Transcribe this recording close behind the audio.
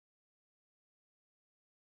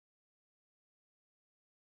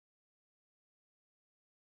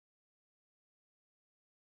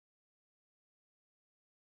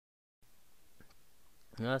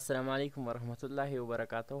السلام علیکم ورحمت الله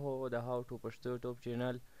وبرکاته. د هاو ټو پشتو یوټیوب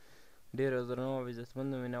چینل ډېرو درنو او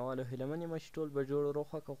عزتمندو مینوالو هیله من یم چې ټول به جوړ روغ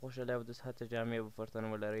ښه خوشحاله او د صحت جامې به پر تن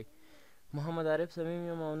ولرئ. محمد عارف صمیم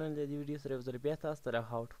یم او نن د دې ویډیو سره یو ځل بیا تاسو ته د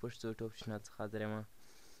هاو ټو پشتو یوټیوب چینل څخه حاضر یم.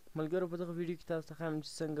 ملګرو، په دغه ویډیو کې تاسو ته ښایم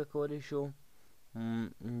چې څنګه کولی شو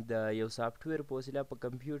د یو سافټویر په وسیله په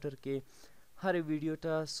کمپیوټر کې هرې ویډیو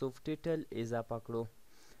ته سبټیټل اضافه کړو.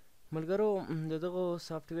 ملګرو، د دغه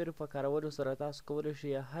سافټویر په کارولو سره تاسو کولی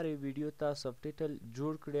شئ هرې ویډیو ته سبټیټل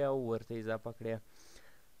جوړ کړئ او ورته اضافه کړئ.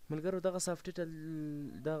 ملګرو، دغه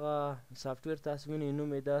سافټویر تاسو وینئ، نوم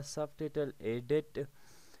یې ده سبټیټل ایډیټ،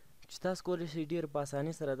 چې تاسو کولی شئ ډېر په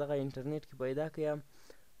اسانۍ سره دغه انټرنیټ کې پیدا کړئ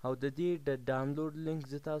او د دې د ډاونلوډ لینک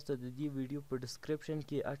زه تاسو ته د دې ویډیو په ډسکرپشن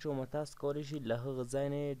کې اچوم. تاسو کولی شئ له هغه ځای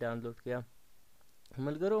نه یې ډاونلوډ کړئ.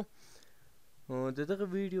 ملګرو، د دغه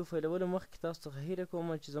ویډیو پیلولو مخکې تاسو څخه هیله کوم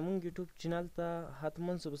چې زموږ یوټیوب چینل ته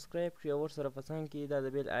حتما سبسکرایب کړئ او ورسره په څنګ کې دا د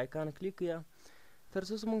بیل آیکان کلیک کړئ تر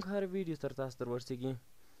څو زموږ هر ویډیو تر تاسو در ورسیږي.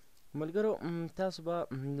 ملګرو، تاسو به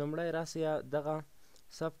لومړی راسئ دغه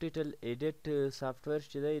سبټیټل ایډیټ سافټویر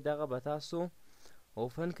چې دی دغه به تاسو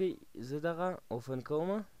اوپن کړئ. زه دغه اوپن کوم.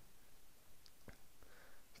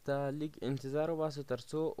 ته لږ انتظار وباسو تر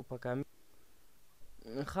څو په کامل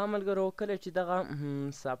ښه ملګرو، کله چې دغه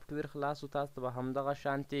سافټویر خلاص و تاسو ته به همدغه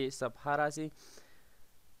شانتې صفحه راسي.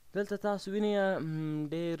 دلته تاسو وینئ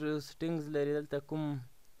ډېر سټینګز لري،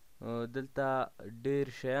 دلته ډېر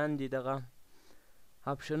شیان دي، دغه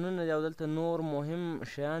اپشنونه دي او دلته نور مهم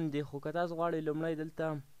شیان دي. خو که تاسو غواړئ لومړی دلته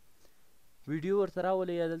ویډیو ورته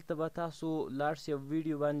راولئ، یا دلته به تاسو لاړ شئ او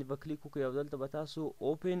ویډیو باندې به کلیک وکړئ او دلته به تاسو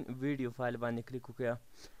اوپن ویډیو فایل باندې کلیک وکړئ.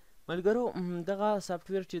 ملګرو، دغه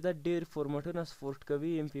سافټویر چې ده ډېر فورمټونه سپورټ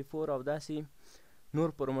کوي، MP4 او داسې نور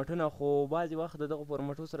فورمټونه، خو بعضې وخت د دغو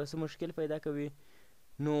فورمټو سره څه مشکل پیدا کوي.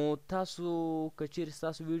 نو تاسو که چیرې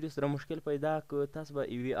ستاسو ویډیو سره مشکل پیدا که تاسو به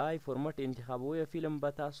AVI فورمټ انتخابوئ، یا فلم به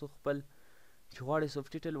تاسو خپل چې غواړئ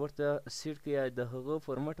سبټیټل ورته سیټ کړئ، د هغه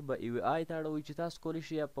فورمټ به AVI ته اړوئ چې تاسو کولی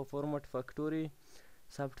شئ په فورمټ فکټوري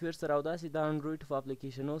سافټویر سره او داسې د انډرویډ په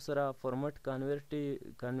اپلیکیشنو سره فورمټ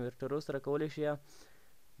کنورټرو سره کولی شئ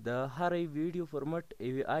د هرې ویډیو فورمټ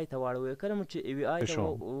AVI ته واړوئ. کله مو چې AVI ته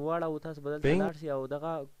واړوو تاسو به دلته لاړ شئ او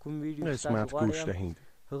دغه کوم ویډیو چې تاسو غواړئ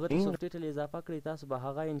هغه ته سبټیټل اضافه کړئ، تاسو به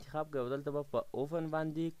هغه انتخاب کړئ او دلته به په اوپن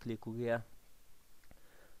باندې کلیک وکړئ.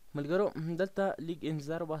 ملګرو، دلته لږ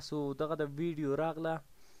انتظار وباسو، دغه د ویډیو راغله.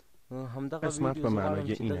 همدغه ویډیو زه غواړم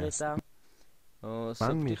چې دغې ته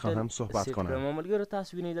سبټیټل سیټ کړم. ملګرو،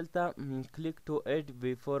 تاسو وینئ دلته کلیک ټو ایډ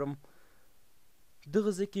وی فورم،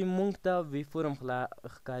 دغه ځای کې مونږ ته وی فورم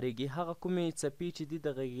ښکارېږي. هغه کومې څپې چې دي د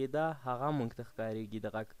غږېدا هغه مونږ ته ښکارېږي. د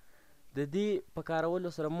غږ د دې په کارولو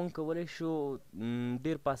سره مونږ کولی شو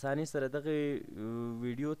ډېر په اسانۍ سره دغې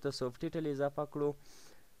ویډیو ته سبټیټل اضافه کړو.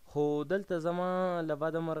 خو دلته زما له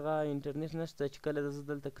بده مرغه انټرنیټ نشته چې کله زه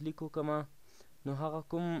دلته کلیک وکړم نو هغه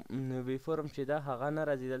کوم وی فورم چې ده هغه نه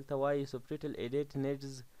راځي. دلته وایي سبټیټل ایډیټ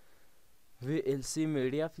نیډز VLC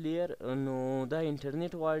میډیا فلیر، نو دا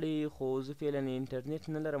انټرنیټ غواړي، خو زه فعلا انټرنیټ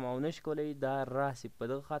نه لرم او نشي کولی دا راسي. په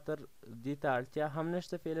دغه خاطر دې ته اړتیا هم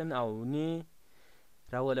نشته فعلا او نه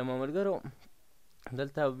راولم. ملګرو،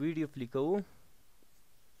 دلته ویډیو پلی کوو،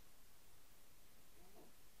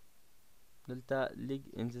 دلته لږ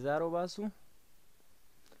انتظار وباسو.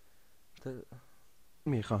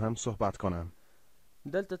 میخواهم صحبت کنم.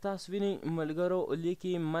 دلته تاسو وینئ ملګرو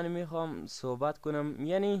لیکي من میخوام صحبت کنم،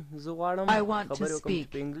 یعنی زه غواړم خبرې وکړم چې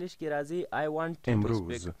په انګلیش کې راځي I want to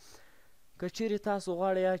speak. که چیرې تاسو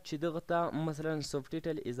غواړئ چې دغه ته مثلا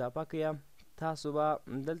سبټیټل اضافه کړئ، تاسو به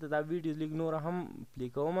دلته دا ویډیو لږ نوره هم پلی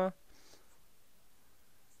کوم،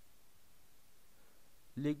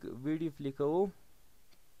 لږ ویډیو پلی کوو.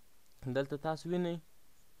 دلته تاسو وینئ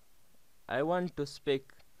I want to speak.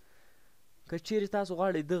 که چیرې تاسو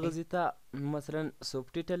غواړئ دغه ځای ته مثلا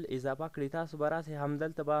سبټیټل اضافه کړئ، تاسو به راسئ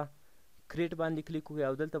همدلته به کریټ باندې کلیک وکړئ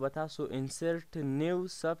او دلته به تاسو انسرټ نیو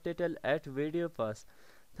سبټیټل ایټ ویډیو پاس،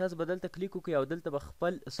 تاسو به دلته کلیک وکړئ او دلته به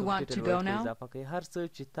خپل سبټیټل ورته اضافه کړئ. هر څه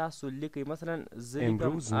چې تاسو لیکئ، مثلا زه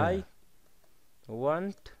لیکم I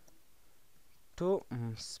want to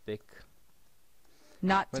speak.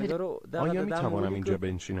 آیا میتوانم اینجا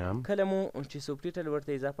بنشینم؟ کله مو چې سبټیټل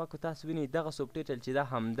ورته اضافه کړو تاسو وینئ دغه سبټیټل چې دا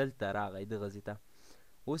همدلته راغی دغه ځای ته.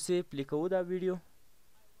 اوس یې پلی کوو دا ویډیو.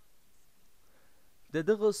 د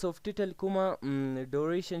دغه سبټیټل کومه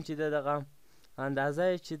ډوریشن چې ده، دغه اندازه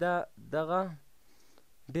یې چې ده دغه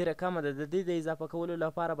ډېره کمه ده. د دې د اضافه کولو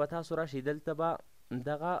لپاره به تاسو راشئ، دلته به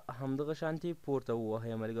دغه همدغه شانتې پورته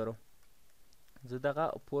ووهئ. ملګرو، زه دغه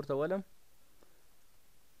پورته ولم،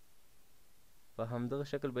 په همدغه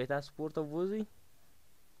شکل به یې تاسو پورته ووځئ.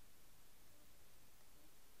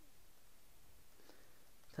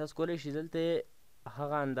 تاسو کولی شئ دلته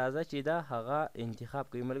هغه اندازه چې ده هغه انتخاب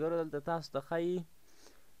کړئ. ملګرو دلته تاسو ته ښایي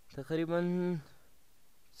تقریبا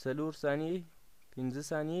 4 ثانیې 5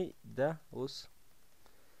 ثانیې ده.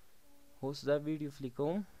 اوس دا ویډیو پلی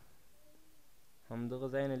کوم، همدغه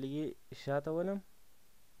ځای نه لږې شاته ولم.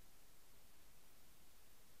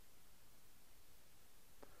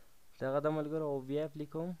 دغه د ملګرو او بیا پلی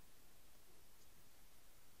کوم.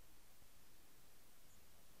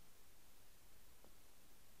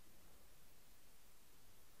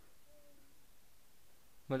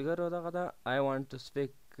 ملګرو دغه ده I want to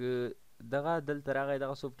speak دغه دلته راغی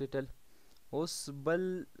دغه سبټیټل. اوس بل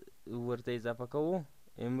ورته اضافه کوو.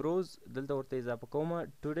 امروز دلته ورته اضافه کومه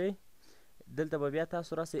today. دلته به بیا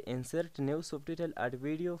تاسو راسئ insert new subtitle add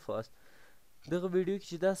video first. دغه ویډیو کې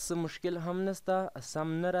چې دا څه مشکل هم نسته، سم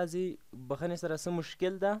نه راځي، بخښنې سره څه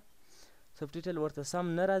مشکل ده، سبټیټل ورته سم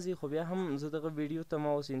نه راځي، خو بیا هم زه دغه ویډیو ته ما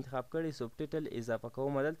اوس انتخاب کړی سبټیټل اضافه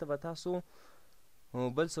کوم. دلته به تاسو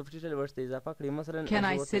بل سبتیتل ورته اضافه کړئ. مثلا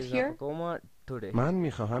ورته اضافه کوم today. من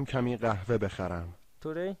میخواهم کمی قهوه بخرم.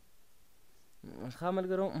 today ښه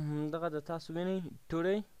ملګرو دغه د تاسو وینئ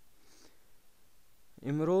today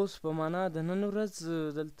امروز په معنا د نن ورځ.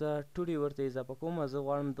 دلته today ورته اضافه کوم. زه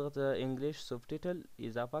غواړم دغه ته انګلیش سبټیټل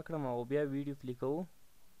اضافه کړم او بیا ویډیو پلی کوو.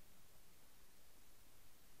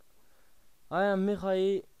 آیا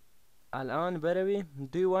میخوایی الان بروی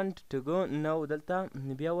do you want to go now. دلته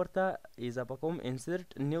بیا ورته اضافه کوم insert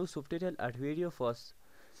new subtitle at video first.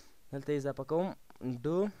 دلته اضافه کوم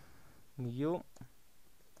do you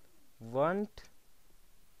want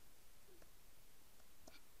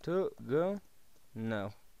to go now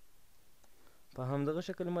په همدغه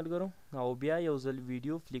شکل ملګرو. او بیا یو ځل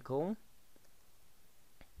ویډیو پلی کوم.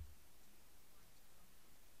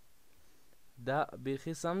 دا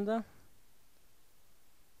بیخي سم ده.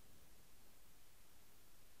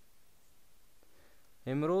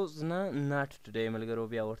 امروز نه not today ملګرو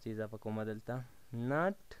بیا ورته اضافه کوم. دلته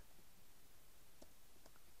not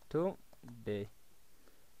today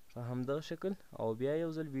په همدغه شکل. او بیا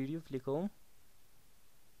یو ځل ویډیو پلی کوم.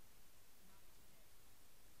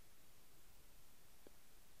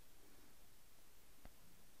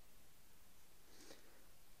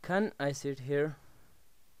 can I sit here.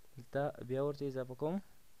 دلته بیا ورته اضافه کوم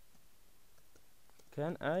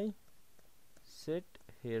can I sit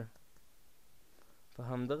here په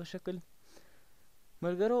همدغه شکل.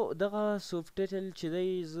 ملګرو دغه سبټیټل چې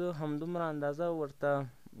دی زه همدومره اندازه ورته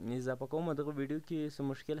اضافه کوم. دغه ویډیو کې څه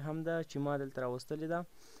مشکل هم ده چې ما دلته راوستلې ده،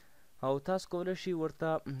 او تاسو کولی شئ ورته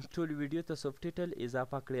ټول ویډیو ته سبټیټل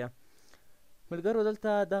اضافه کړئ. ملګرو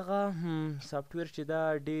دلته دغه سافټویر چې ده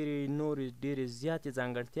ډېرې نورې ډېرې زیاتې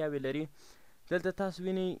ځانګړتیاوې لري. دلته تاسو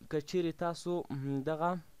وینئ که چیرې تاسو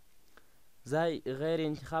دغه ځای غیر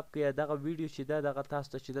انتخاب کړئ، دغه ویډیو چې ده دغه تاسو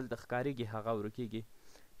ته چې دلته ښکارېږي هغه ورکېږي.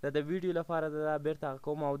 دا د ویډیو لپاره ده، بیرته هغه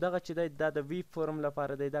کوم. او دغه چې دی دا د وی فورم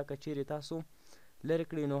لپاره دی. دا که چیرې تاسو لرې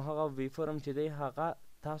کړئ نو هغه وی فورم چې دی هغه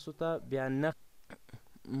تاسو ته بیا نه.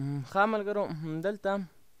 ښه ملګرو دلته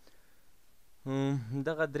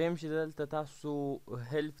دغه دریم چې دلته تاسو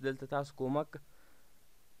هیلپ دلته تاسو کومک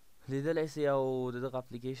لیدلی سئ، او د دغه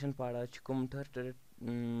اپلیکیشن په اړه چې کوم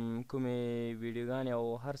کومې ویډیوګانې او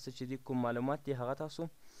هر څه چې دي کوم معلومات دي هغه تاسو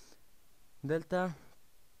دلته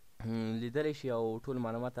لیدلی شي او ټول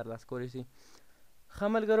معلومات ترلاسه کولی شي. ښه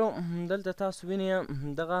ملګرو دلته تاسو وینئ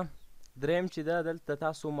دغه دریم چې ده دلته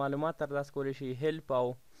تاسو معلومات ترلاسه کولی شي هیلپ. او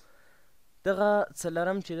دغه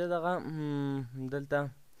څلرم چې ده دغه دلته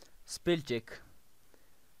سپیل چیک.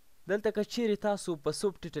 دلته که چیرې تاسو په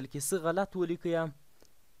سبټیټل کې څه غلط ولیکئ،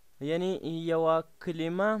 یعنی یوه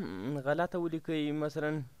کلمه غلطه ولیکئ،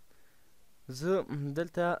 مثلا زه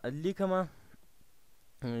دلته لیکمه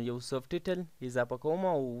یو سبټیټل اضافه کوم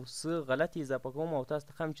او څه غلط اضافه کوم، او تاسو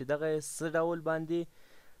ته ښیم چې دغه څه ډول باندې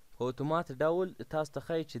په اتومات ډول تاسو ته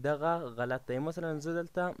ښایي چې دغه غلط دی. مثلا زه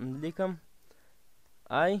دلته لیکم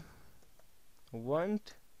I want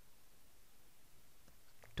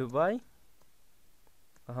to buy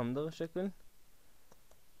په همدغه شکل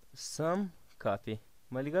some coffee.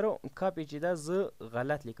 ملګرو کاپي چې ده زه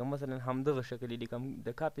غلط لیکم، مثلا همدغه شکل یې لیکم. د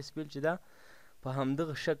کاپي سپیل چې ده په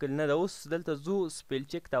همدغه شکل نه ده. اوس دلته ځو سپیل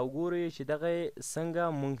چک ته او ګورئ چې دغه یې څنګه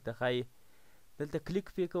موږ ته ښایي. دلته کلیک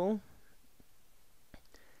پې کوو.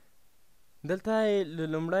 دلته یې له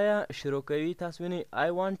لومړیه شروع کوي. تاسو وینئ I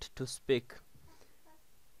want to speak.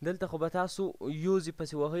 دلته خو به تاسو یوزې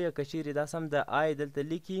پسې وهئ که چیرې دا سم د آی دلته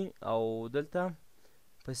لیکي او دلته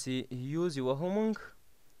پسې یوزې وهو موږ.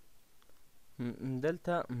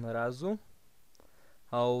 دلته راځو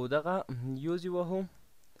او دغه یوزې وهو.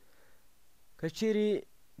 که چیرې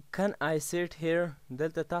can I sit here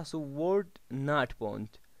دلته تاسو word not found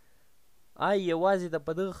یوازې د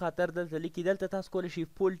په دغه خاطر دلته لیکي. دلته تاسو کولی شئ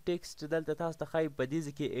فول ټیکسټ دلته تاسو ته ښایي په دې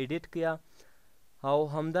ځای کې ایډیټ کړئ او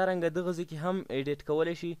همدارنګه دغه ځای کې هم ایډیټ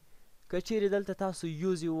کولی شئ. که چیرې دلته تاسو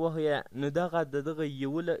یوز ووهئ نو دغه د دغه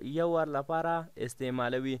یو وار لپاره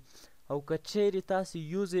استعمالوي او که چیرې تاسو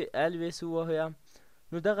یوز الویس ووهئ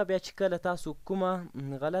نو دغه بیا چې کله تاسو کومه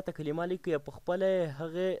غلطه کلمه لیکئ په خپله یې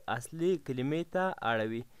هغې اصلي کلمې ته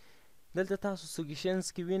اړوي. دلته تاسو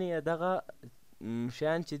سوګیشنز کې وینئ دغه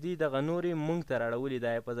شیان چې دي دغه نورې موږ ته راړولي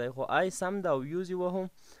دا یې په ځای خو آی سم ده او یوز یې وهم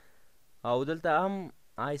او دلته هم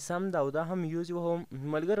آی سم ده او دا هم یوز یې وهم.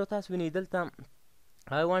 ملګرو تاسو وینئ دلته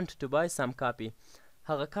I want to buy some copy.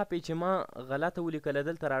 هغه کاپي چې ما غلطه ولیکله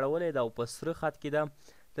دلته راړولی ده او په سره خط کې ده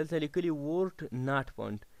دلته لیکلي word not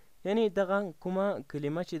found یعنی دغه کومه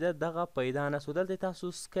کلمه چې ده دغه پیدا نه سو. دلته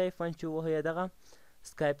تاسو سکایپ چې ووهئ دغه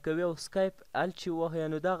سکایپ کوي او سکایپ ال چې ووهئ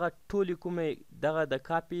نو دغه ټولې کومې دغه د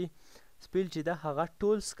کاپي سپیل چې ده هغه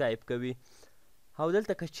ټول سکایپ کوي. او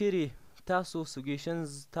دلته که چیرې تاسو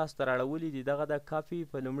سوګیشنز تاسو ته راړولي دي دغه د کاپي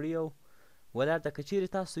په لومړي او ولاړ ته که چیرې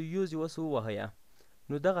تاسو یوز یې وسو ووهئ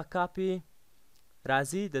نو دغه کاپي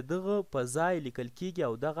راځي د دغه په ځای لیکل کیږي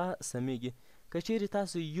او دغه سمیږي. که چیرې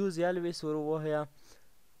تاسو یوز الویس ور ووهئ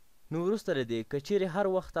نو وروسته له دې که چیرې هر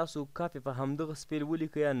وخت تاسو کاپي په همدغه سپیل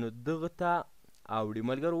ولیکئ نو دغه ته اوړي.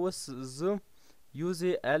 ملګرو اوس زه یوز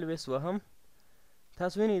الویس وهم.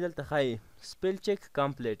 تاسو وینئ دلته ښایي سپیل چیک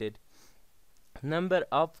کمپلیټډ نمبر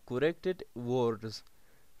اف کورکټډ ورډز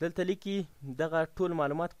دلته لیکي دغه ټول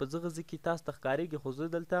معلومات په دغه ځای کې تاسو ته ښکارېږي خو زه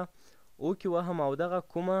دلته اوکې وهم او دغه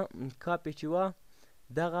کومه کاپي چې وه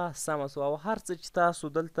دغه سمه سوه او هر څه چې تاسو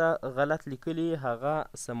دلته غلط لیکلي هغه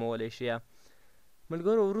سمولی شئ.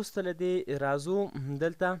 ملګرو وروسته له دې راځو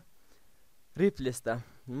دلته ریپلیس ته.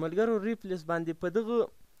 ملګرو ریپلیس باندې په دغه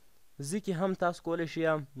ځای کې هم تاسو کولی شئ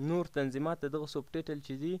نور تنظیمات د دغه سبټیټل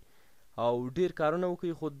چې دي او ډیر کارونه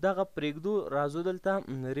وکړي خو دغه پرېږدو. راځو دلته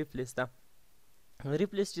ریپلیس ته.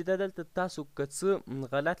 ریپلیس چې ده دلته تاسو که څه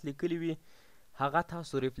غلط لیکلي وي هغه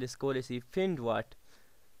تاسو ریپلیس کولی شئ. فینډ واټ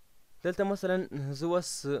دلته مثلا زه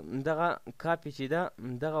اوس دغه کاپي چې ده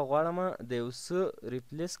دغه غواړم د یو څه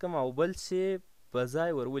ریپلیس کړم او بل څه په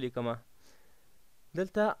ځای ور ولیکم.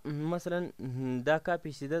 دلته مثلا دا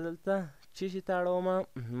کاپي چې ده دلته چې شي ته اړوم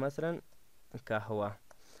مثلا قهوه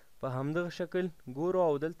په همدغه شکل ګورو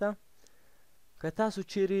او دلته که تاسو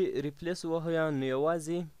چیرې ریپلیس ووهئ نو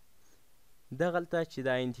یوازې دغلته چې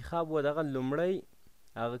دا انتخاب و دغه لومړی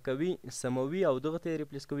هغه کوي سموي او دغه ته یې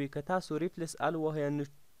ریپلیس کوي. که تاسو ریپلیس ال ووهئ نو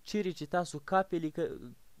چیرې چې تاسو کاپي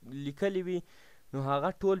لیکلی وي نو هغه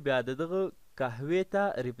ټول بیا د دغه قهوې ته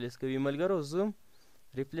ریپلیس کوي. ملګرو زه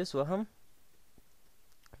ریپلیس وهم.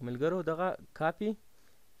 ملګرو دغه کاپي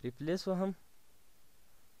ریپلیس وهم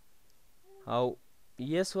او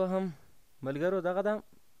یس وهم. ملګرو دغه ده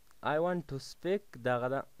I want to speak دغه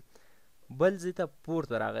ده بل ځای ته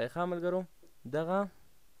پورته راغی. ښه ملګرو دغه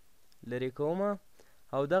لرې کومه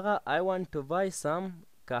او دغه I want to buy some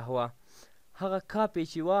قهوه هغه کاپي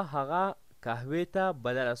چې وه هغه قهوې ته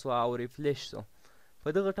بدله سوه او ریفلیش سو. په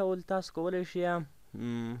دغه ډول تاسو کولی شئ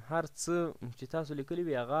هر څه چې تاسو لیکلي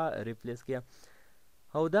وي هغه ریپلیس کړئ.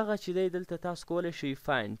 او دغه چې دی دلته تاسو کولی شئ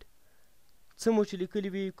فایند څه مو چې لیکلي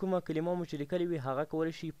وي کومه کلمه مو چې لیکلي وي هغه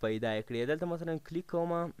کولی شئ پیدا یې کړئ. دلته مثلا کلیک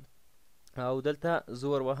کوم او دلته زه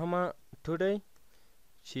ور وهمه ټوډی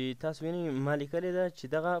چې تاسو وینئ ما لیکلې ده چې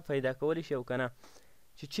دغه پیدا کولی شئ او که نه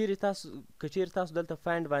چې چیرې تاسو دلته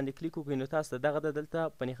فایند باندې کلیک وکړئ نو تاسو ته دغه ده دلته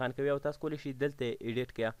په نښان کوي او تاسو کولی شئ دلته یې ایډیټ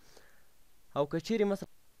کړئ. او که چیرې مثلا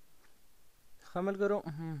ښه ملګرو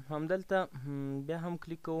همدلته بیا هم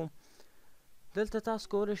کلیک کوم دلته تاسو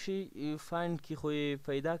کولی شئ فایند کې خو یې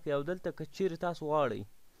پیدا کړئ او دلته که چیرې تاسو غواړئ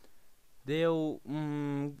د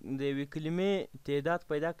یوې کلمې تعداد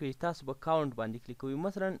پیدا کړئ تاسو به کاونټ باندې کلیک کوئ.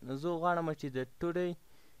 مثلا زه غواړم چې د ټوډی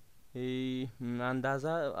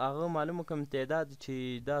اندازه هغه معلومه کړم تعداد چې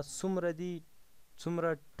دا څومره دي څومره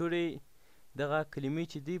ټوډی دغه کلمې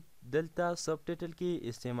چې دي دلته سبټیټل کې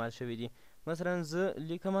استعمال شوي دي. مثلا زه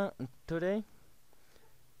لیکم ټوډی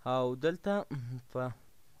او دلته په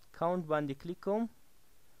کاونټ باندې کلیک کوم.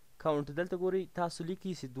 کاونټ دلته ګورئ تاسو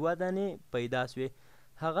لیکئ چې 2 دانې پیدا سوې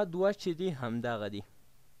هغه 2 چې دي همدغه دي.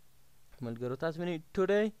 ملګرو تاسو وینئ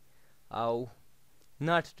ټوډی او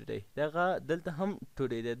not today دغه دلته هم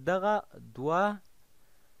today دی. دغه 2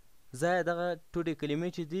 ځایه دغه today کلمې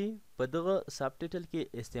چې دي په دغه سبټیټل کې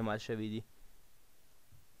استعمال شوي دي.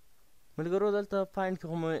 ملګرو دلته فایند کې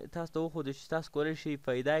خو مې تاسو ته وښودو چې تاسو کولی شئ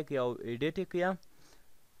پیدا یې کړئ او ایډیټ یې کړئ.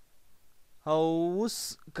 او اوس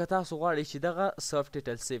که تاسو غواړئ چې دغه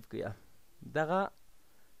سبټیټل سیف کړئ دغه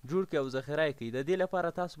جوړ کړئ او ذخیره یې کړئ د دې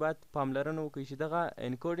لپاره تاسو باید پاملرنه وکړئ چې دغه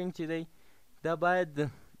انکوډینګ چې دی دا باید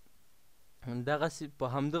دغسې په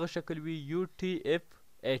همدغه شکل وي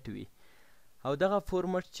UTF-8 وي او دغه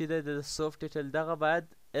فورمټ چې دی د سبټیټل دغه باید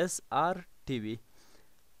SRT وي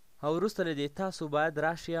او وروسته له دې تاسو باید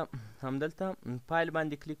راشئ همدلته فایل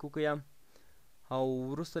باندې کلیک وکړئ او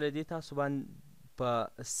وروسته له دې تاسو باندې په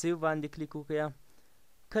سیو باندې کلیک وکړئ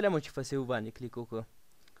کله مو چې په سیو باندې کلیک وکړو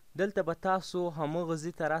دلته به تاسو همغه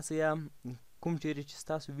ځای ته راسئ کوم چیرې چې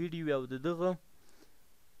ستاسو ویډیو وي او د دغه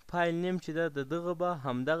فایل نیم چې ده د دغه به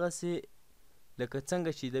همدغسې لکه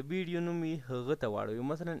څنګه چې د ویډیو نوم وي هغه ته واړوي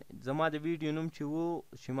مثلا زما د ویډیو نوم چې و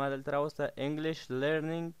چې ما دلته راوسته انګلیش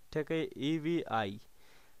لرنینګ ټکی EVI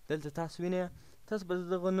دلته تاسو وینئ تاسو به د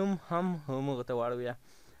دغه نوم هم همغه ته واړوئ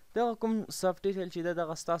دغه کوم سبټیټل چې ده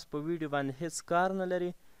دغه ستاسو په ویډیو باندې هیڅ کار نه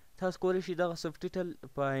لري تاسو کولی شئ دغه سبټیټل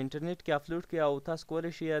په انټرنیټ کې اپلوډ کړئ او تاسو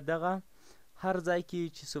کولی شئ دغه هر ځای کې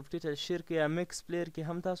چې سبټیټل شیر کړئ یا مکس پلیر کې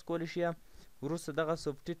هم تاسو کولی شئ وروسته دغه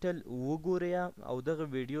سبټیټل وګورئ او دغه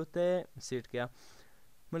ویډیو ته سیټ کړئ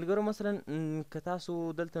ملګرو مثلا که تاسو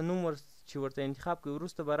دلته نوم چې ورته انتخاب کړئ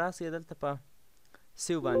وروسته به راسئ دلته په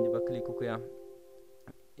سیو باندې به کلیک وکړئ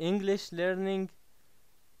انګلیش لرنینګ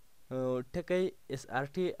ټکی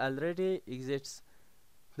SRT already exists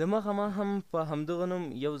د مخه ما هم په همدغه نوم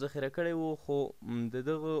یو ذخیره کړی و خو د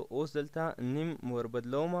دغه اوس دلته نیم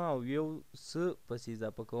وربدلوم او یو څه پسې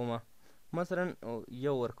اضافه کوم مثلا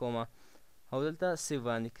یو ورکوم او دلته سیو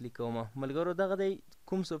باندې کلیک کوم ملګرو دغه دی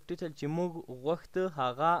کوم سبټیټل چې موږ غوښته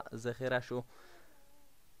هغه ذخیره شو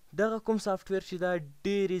دغه کوم سافټویر چې دا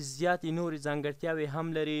ډېرې زیاتې نورې ځانګړتیاوې هم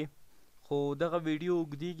لري خو دغه ویډیو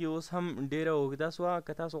اوږدیږي اوس هم ډېره اوږده سوه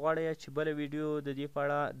که تاسو غواړئ چې بله ویډیو د دې په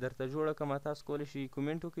اړه درته جوړه کړم تاسو کولی شئ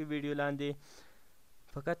کومنټ وکړئ ویډیو لاندې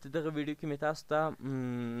فقط دغه ویډیو کې مې تاسو ته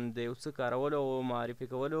د یو څه کارولو او معرفي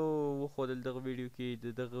کولو وښودل دغه ویډیو کې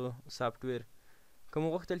د دغه سافټویر که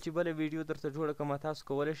مو غوښتل چې بله ویډیو درته جوړه کړم تاسو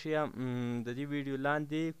کولی شئ د دې ویډیو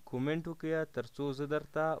لاندې کومنټ وکړئ تر څو زه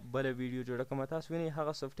درته بله ویډیو جوړه کړم تاسو وینئ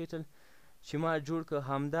هغه سبټیټل چې ما جوړ کړ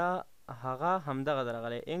هغه همدغه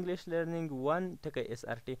درغلی انګلیش لرنینګ 1 ټکی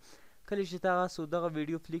SRT کله چې تاسو دغه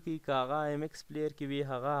ویډیو پلی کړئ که هغه MX پلیر کې وي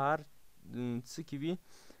هغه هر څه کې وي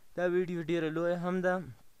دا ویډیو ډېره لویه هم ده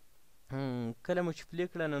کله مو چې پلی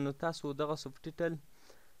کړه نو تاسو دغه سبټیټل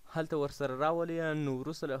هلته ورسره راولئ نو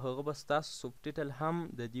وروسته له هغه به ستاسو سبټیټل هم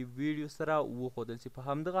د دې ویډیو سره وښودل شي په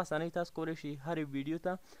همدغه اسانۍ تاسو کولی شئ هرې ویډیو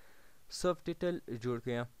ته سبټیټل جوړ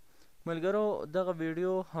کړئ ملګرو دغه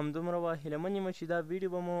ویډیو همدومره وه هیله من یم چې دا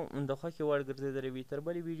ویډیو به مو د خوښې وړ ګرځېدلی وي تر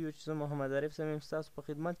بلې ویډیو چې زه محمد عارف صاحب یم ستاسو په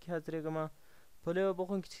خدمت کې حاضرېږم په لویه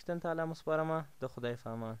بخښونکي څښتن تعالی مو سپارمه د خدای په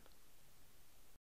امان